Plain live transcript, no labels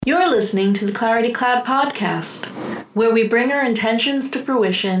You're listening to the Clarity Cloud podcast, where we bring our intentions to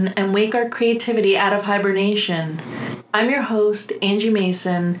fruition and wake our creativity out of hibernation. I'm your host, Angie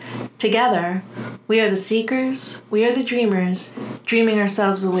Mason. Together, we are the seekers, we are the dreamers, dreaming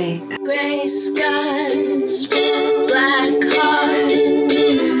ourselves awake. Gray skies, black heart.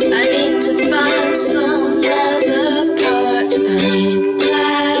 I need to find some other part. I need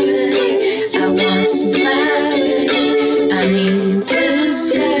clarity. I want some clarity. I need blue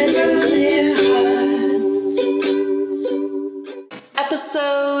skies and clear heart.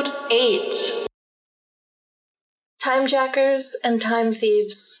 Episode 8. Time jackers and time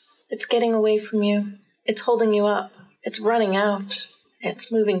thieves. It's getting away from you. It's holding you up. It's running out.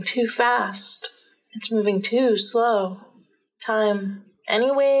 It's moving too fast. It's moving too slow. Time.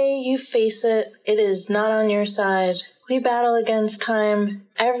 Any way you face it, it is not on your side. We battle against time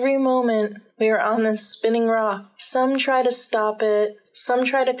every moment we are on this spinning rock. Some try to stop it. Some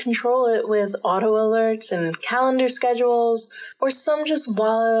try to control it with auto alerts and calendar schedules, or some just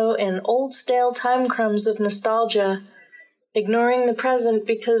wallow in old stale time crumbs of nostalgia, ignoring the present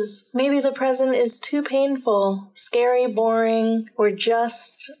because maybe the present is too painful, scary, boring, or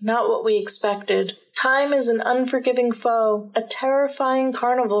just not what we expected. Time is an unforgiving foe, a terrifying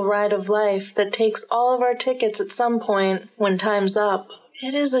carnival ride of life that takes all of our tickets at some point when time's up.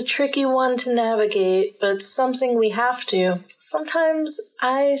 It is a tricky one to navigate, but something we have to. Sometimes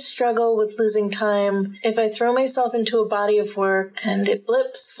I struggle with losing time if I throw myself into a body of work and it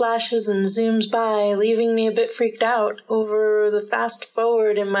blips, flashes, and zooms by, leaving me a bit freaked out over the fast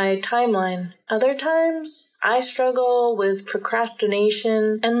forward in my timeline. Other times, I struggle with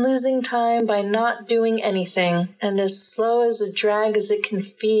procrastination and losing time by not doing anything, and as slow as a drag as it can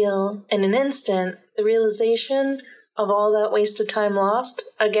feel, in an instant, the realization of all that wasted time lost,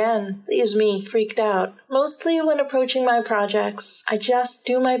 again, leaves me freaked out. Mostly when approaching my projects, I just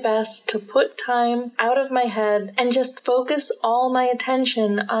do my best to put time out of my head and just focus all my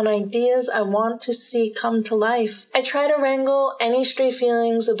attention on ideas I want to see come to life. I try to wrangle any stray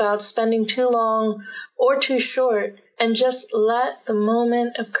feelings about spending too long or too short and just let the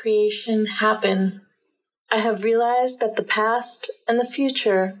moment of creation happen. I have realized that the past and the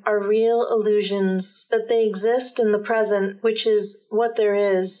future are real illusions, that they exist in the present, which is what there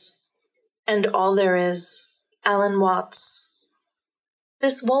is, and all there is. Alan Watts.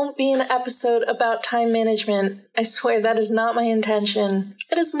 This won't be an episode about time management. I swear that is not my intention.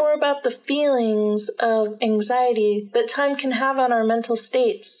 It is more about the feelings of anxiety that time can have on our mental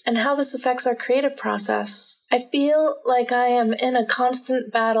states and how this affects our creative process. I feel like I am in a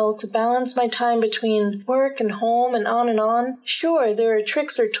constant battle to balance my time between work and home and on and on. Sure, there are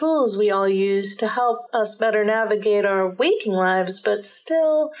tricks or tools we all use to help us better navigate our waking lives, but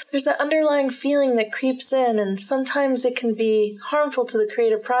still, there's that underlying feeling that creeps in, and sometimes it can be harmful to the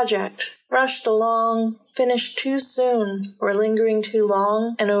creative project. Rushed along, finished too soon, or lingering too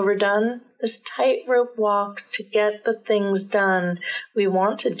long and overdone. This tightrope walk to get the things done we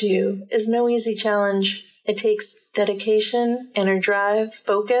want to do is no easy challenge. It takes dedication, inner drive,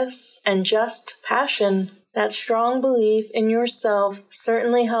 focus, and just passion. That strong belief in yourself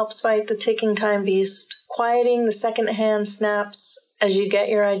certainly helps fight the ticking time beast, quieting the second-hand snaps as you get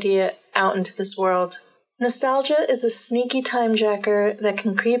your idea out into this world. Nostalgia is a sneaky time jacker that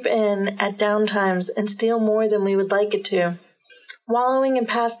can creep in at downtimes and steal more than we would like it to. Wallowing in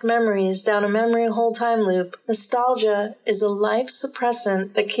past memories down a memory hole time loop, nostalgia is a life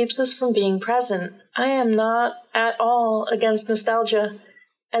suppressant that keeps us from being present. I am not at all against nostalgia,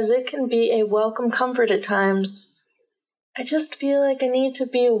 as it can be a welcome comfort at times. I just feel like I need to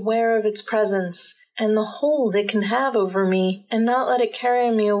be aware of its presence and the hold it can have over me, and not let it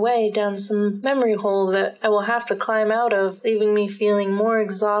carry me away down some memory hole that I will have to climb out of, leaving me feeling more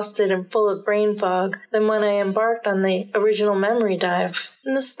exhausted and full of brain fog than when I embarked on the original memory dive.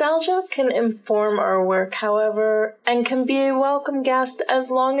 Nostalgia can inform our work, however, and can be a welcome guest as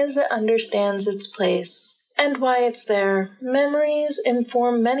long as it understands its place and why it's there. Memories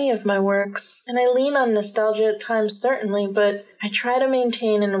inform many of my works, and I lean on nostalgia at times certainly, but I try to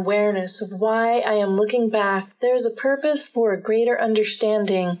maintain an awareness of why I am looking back. There is a purpose for a greater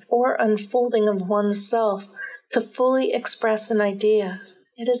understanding or unfolding of oneself to fully express an idea.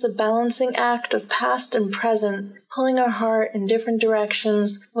 It is a balancing act of past and present, pulling our heart in different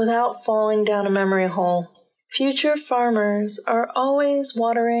directions without falling down a memory hole. Future farmers are always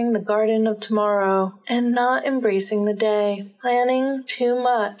watering the garden of tomorrow and not embracing the day. Planning too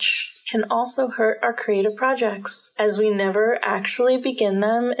much can also hurt our creative projects, as we never actually begin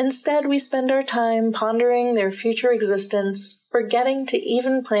them. Instead, we spend our time pondering their future existence, forgetting to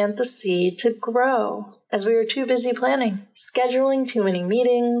even plant the seed to grow. as we were too busy planning, scheduling too many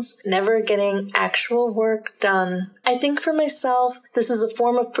meetings, never getting actual work done. I think for myself, this is a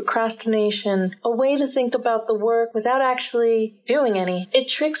form of procrastination, a way to think about the work without actually doing any. It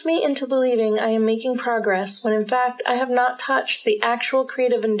tricks me into believing I am making progress when in fact I have not touched the actual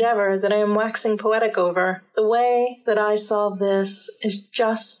creative endeavor that I am waxing poetic over. The way that I solve this is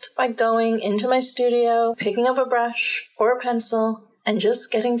just by going into my studio, picking up a brush or a pencil, and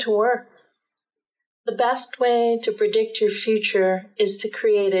just getting to work. The best way to predict your future is to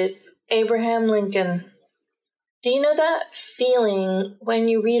create it. Abraham Lincoln. Do you know that feeling when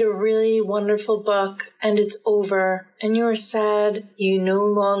you read a really wonderful book and it's over and you are sad you no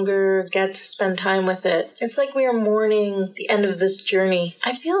longer get to spend time with it? It's like we are mourning the end of this journey.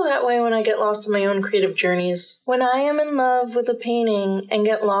 I feel that way when I get lost in my own creative journeys. When I am in love with a painting and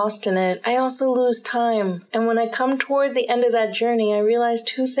get lost in it, I also lose time. And when I come toward the end of that journey, I realize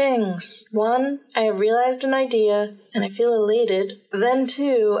two things. One, I have realized an idea and I feel elated. Then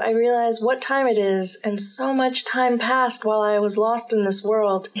two, I realize what time it is, and so much time passed while I was lost in this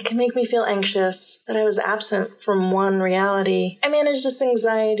world. It can make me feel anxious that I was absent from one reality. I manage this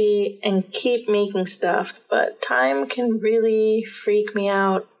anxiety and keep making stuff, but time can really freak me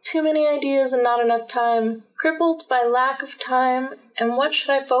out. Too many ideas and not enough time. Crippled by lack of time, and what should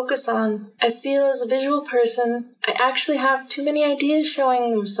I focus on? I feel as a visual person, I actually have too many ideas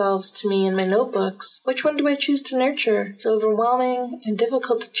showing themselves to me in my notebooks. Which one do I choose to nurture? It's overwhelming and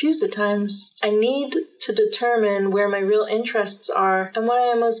difficult to choose at times. I need to determine where my real interests are and what I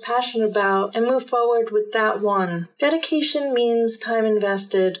am most passionate about and move forward with that one. Dedication means time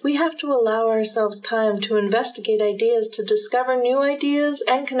invested. We have to allow ourselves time to investigate ideas, to discover new ideas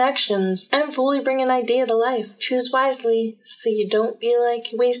and connections, and fully bring an idea to life. Choose wisely so you don't feel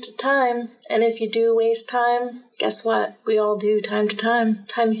like you wasted time. And if you do waste time, guess what? We all do time to time.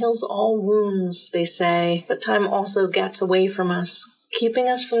 Time heals all wounds, they say, but time also gets away from us, keeping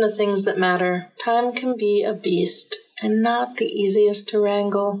us from the things that matter. Time can be a beast and not the easiest to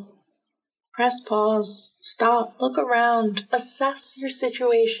wrangle. Press pause. Stop. Look around. Assess your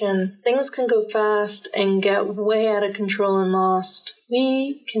situation. Things can go fast and get way out of control and lost.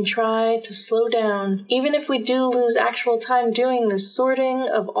 We can try to slow down, even if we do lose actual time doing this sorting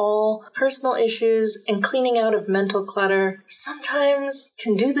of all personal issues and cleaning out of mental clutter. Sometimes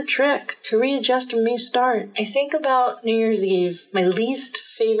can do the trick to readjust and restart. I think about New Year's Eve, my least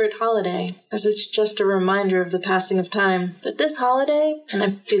favorite holiday, as it's just a reminder of the passing of time. But this holiday, and I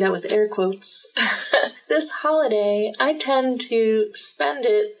do that with air quotes, this holiday, I tend to spend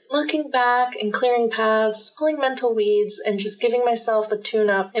it looking back and clearing paths, pulling mental weeds, and just giving myself a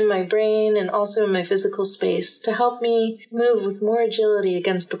tune-up in my brain and also in my physical space to help me move with more agility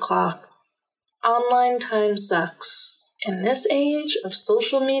against the clock. Online time sucks. In this age of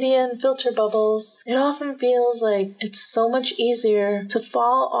social media and filter bubbles, it often feels like it's so much easier to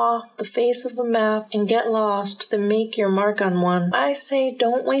fall off the face of a map and get lost than make your mark on one. I say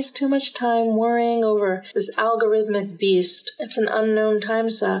don't waste too much time worrying over this algorithmic beast. It's an unknown time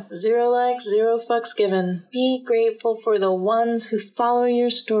suck. 0 likes, 0 fucks given. Be grateful for the ones who follow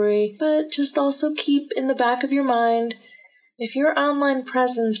your story, but just also keep in the back of your mind, if your online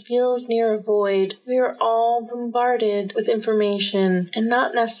presence feels near a void, we are all bombarded with information, and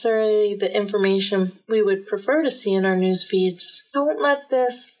not necessarily the information we would prefer to see in our news feeds. Don't let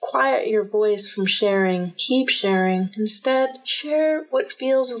this quiet your voice from sharing. Keep sharing. Instead, share what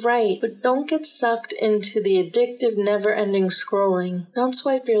feels right, but don't get sucked into the addictive, never-ending scrolling. Don't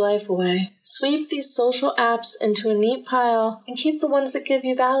swipe your life away. Sweep these social apps into a neat pile and keep the ones that give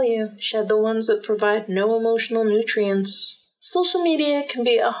you value. Shed the ones that provide no emotional nutrients. Social media can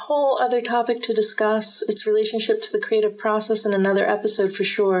be a whole other topic to discuss, its relationship to the creative process in another episode for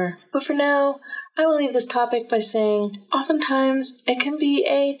sure. But for now, I will leave this topic by saying, oftentimes it can be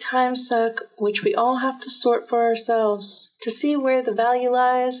a time suck which we all have to sort for ourselves, to see where the value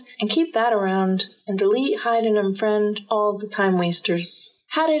lies and keep that around, and delete, hide, and unfriend all the time wasters.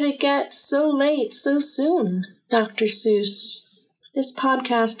 How did it get so late so soon? Dr. Seuss. This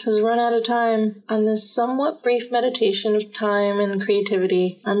podcast has run out of time on this somewhat brief meditation of time and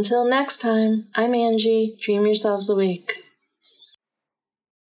creativity. Until next time, I'm Angie. Dream yourselves awake.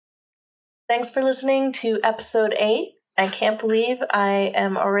 Thanks for listening to episode 8. I can't believe I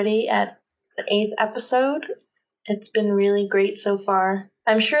am already at the 8th episode. It's been really great so far.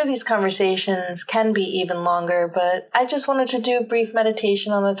 I'm sure these conversations can be even longer, but I just wanted to do a brief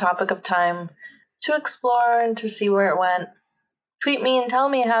meditation on the topic of time to explore and to see where it went. Tweet me and tell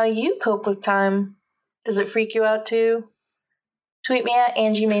me how you cope with time. Does it freak you out too? Tweet me at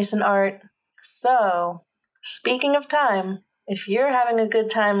Angie Mason Art. So, speaking of time, if you're having a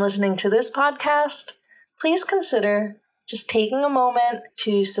good time listening to this podcast, please consider just taking a moment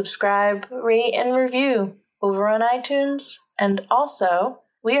to subscribe, rate, and review over on iTunes. And also,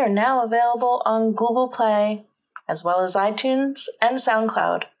 we are now available on Google Play, as well as iTunes and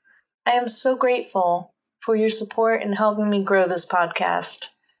SoundCloud. I am so grateful for your support in helping me grow this podcast.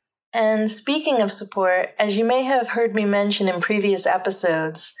 And speaking of support, as you may have heard me mention in previous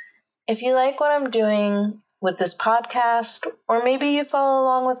episodes, if you like what I'm doing with this podcast, or maybe you follow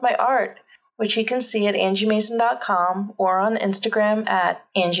along with my art, which you can see at angiemason.com or on Instagram at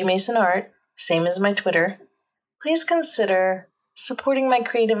angiemasonart, same as my Twitter, please consider supporting my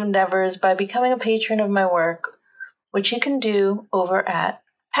creative endeavors by becoming a patron of my work, which you can do over at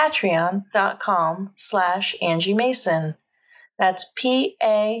patreon.com/angiemason. That's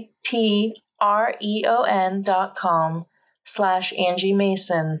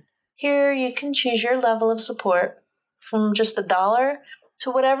patreon.com/angiemason. Here you can choose your level of support from just $1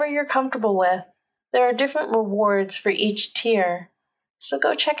 to whatever you're comfortable with. There are different rewards for each tier, so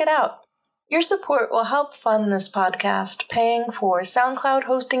go check it out. Your support will help fund this podcast, paying for SoundCloud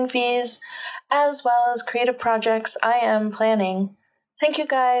hosting fees, as well as creative projects I am planning. Thank you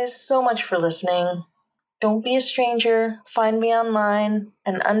guys so much for listening. Don't be a stranger, find me online,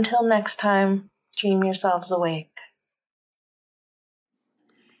 and until next time, dream yourselves awake.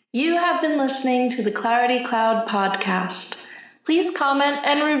 You have been listening to the Clarity Cloud podcast. Please comment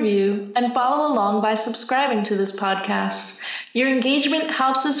and review and follow along by subscribing to this podcast. Your engagement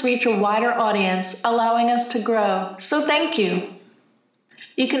helps us reach a wider audience, allowing us to grow, so thank you.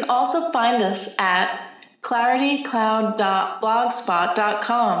 You can also find us at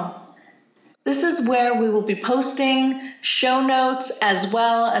claritycloud.blogspot.com. This is where we will be posting show notes as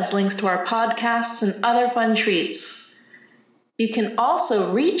well as links to our podcasts and other fun treats. You can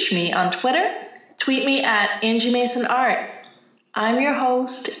also reach me on Twitter. Tweet me at AngieMasonArt. I'm your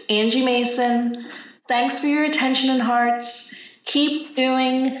host, Angie Mason. Thanks for your attention and hearts. Keep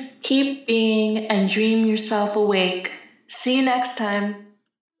doing, keep being, and dream yourself awake. See you next time.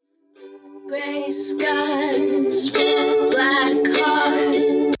 Gray skies, black heart.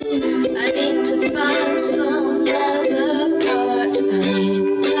 I need to find some other part. I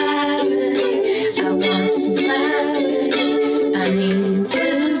need clarity. I want some clarity. I need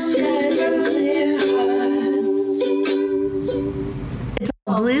blue skies and clear heart. It's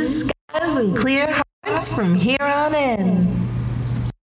all blue skies and clear hearts from here on in.